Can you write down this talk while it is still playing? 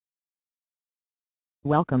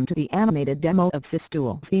Welcome to the animated demo of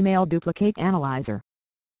Systool Female Duplicate Analyzer.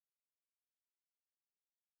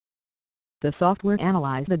 The software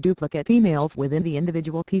analyzes the duplicate females within the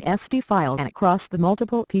individual PSD file and across the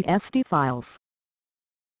multiple PSD files.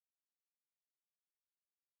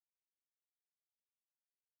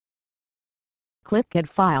 Click Add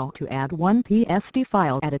File to add one PSD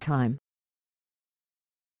file at a time.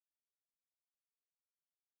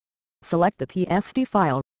 Select the PSD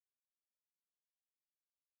file.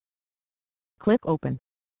 Click Open.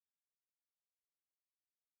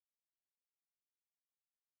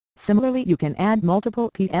 Similarly, you can add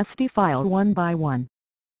multiple PSD files one by one.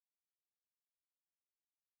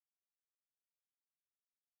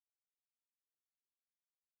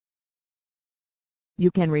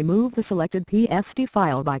 You can remove the selected PSD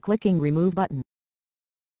file by clicking Remove button.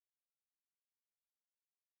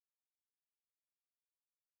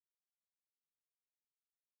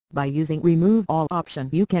 By using Remove All option,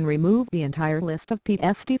 you can remove the entire list of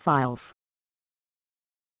PSD files.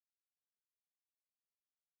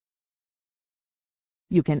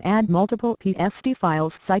 You can add multiple PSD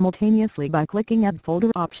files simultaneously by clicking Add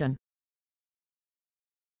Folder option.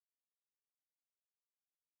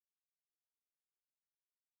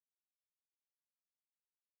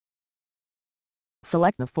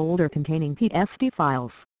 Select the folder containing PSD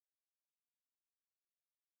files.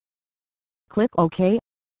 Click OK.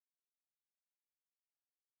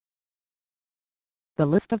 The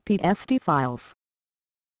list of PSD files.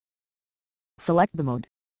 Select the mode.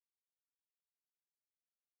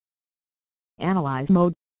 Analyze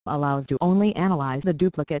mode allows to only analyze the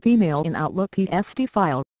duplicate female in Outlook PSD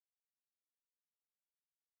file.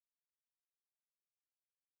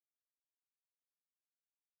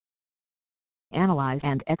 Analyze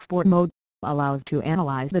and export mode allows to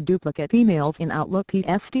analyze the duplicate females in Outlook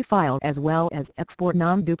PSD file as well as export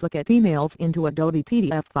non-duplicate females into Adobe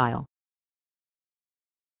PDF file.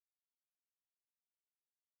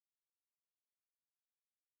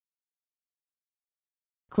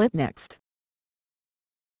 Click Next.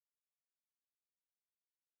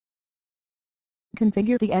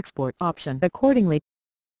 Configure the export option accordingly.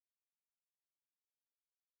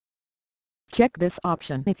 Check this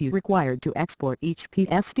option if you required to export each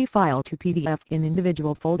PSD file to PDF in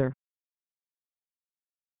individual folder.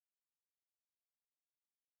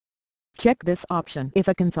 Check this option if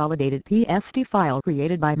a consolidated PSD file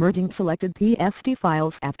created by merging selected PSD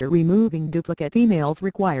files after removing duplicate females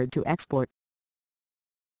required to export.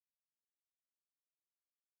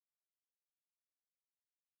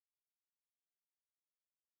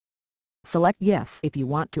 Select Yes if you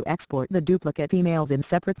want to export the duplicate females in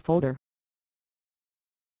separate folder.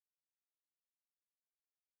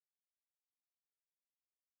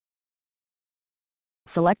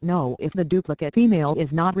 Select No if the duplicate female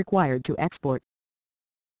is not required to export.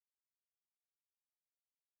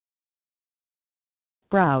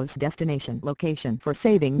 Browse destination location for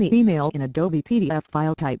saving the female in Adobe PDF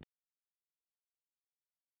file type.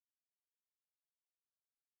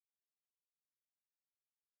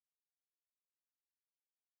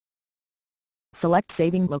 Select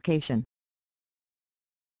Saving Location.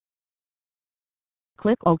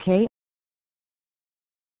 Click OK.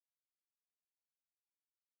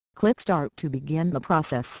 Click Start to begin the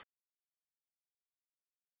process.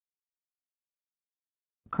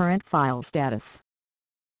 Current file status.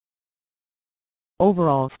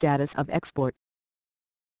 Overall status of export.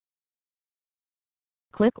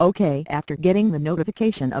 Click OK after getting the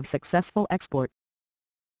notification of successful export.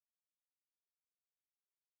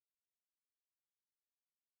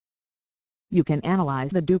 You can analyze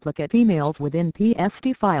the duplicate females within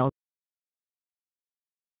PSD file.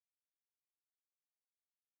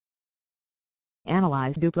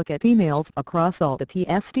 Analyze duplicate females across all the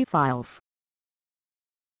PSD files.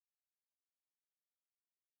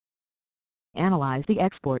 Analyze the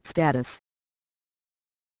export status.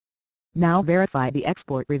 Now verify the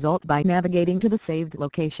export result by navigating to the saved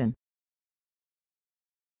location.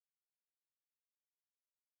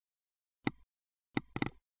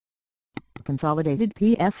 Consolidated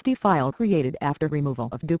PSD file created after removal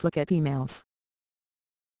of duplicate females.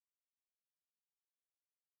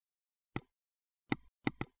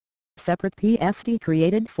 Separate PSD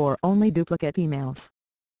created for only duplicate females.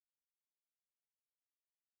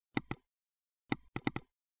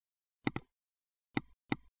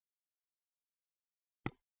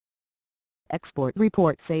 Export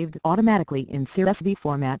report saved automatically in CSV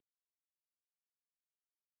format.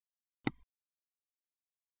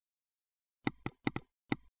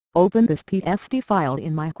 Open this PSD file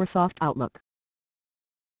in Microsoft Outlook.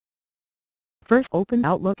 First open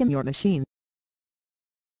Outlook in your machine.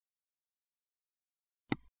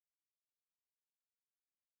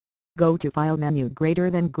 Go to File menu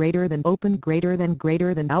open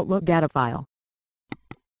Outlook data file.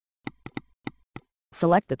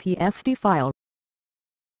 Select the PSD file.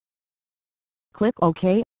 Click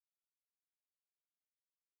OK.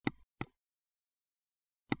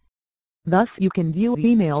 Thus you can view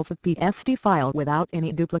emails of PSD file without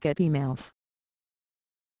any duplicate emails.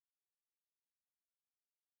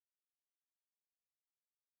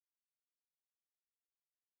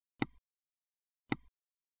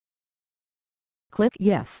 Click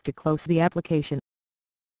Yes to close the application.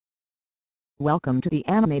 Welcome to the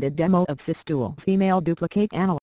animated demo of Systool Email Duplicate Analyzer.